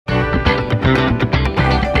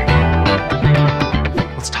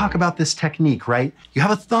talk about this technique, right? You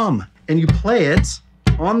have a thumb and you play it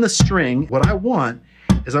on the string. What I want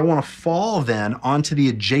is I want to fall then onto the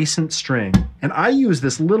adjacent string. And I use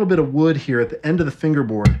this little bit of wood here at the end of the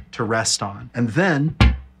fingerboard to rest on. And then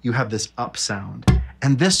you have this up sound.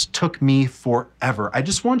 And this took me forever. I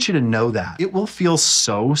just want you to know that. It will feel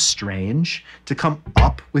so strange to come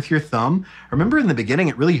up with your thumb. Remember in the beginning,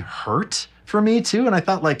 it really hurt for me too. And I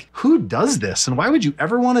thought like, who does this? And why would you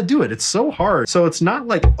ever want to do it? It's so hard. So it's not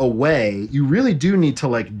like away. You really do need to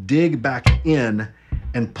like dig back in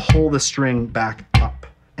and pull the string back up.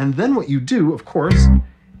 And then what you do, of course,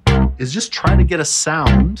 is just try to get a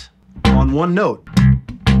sound on one note.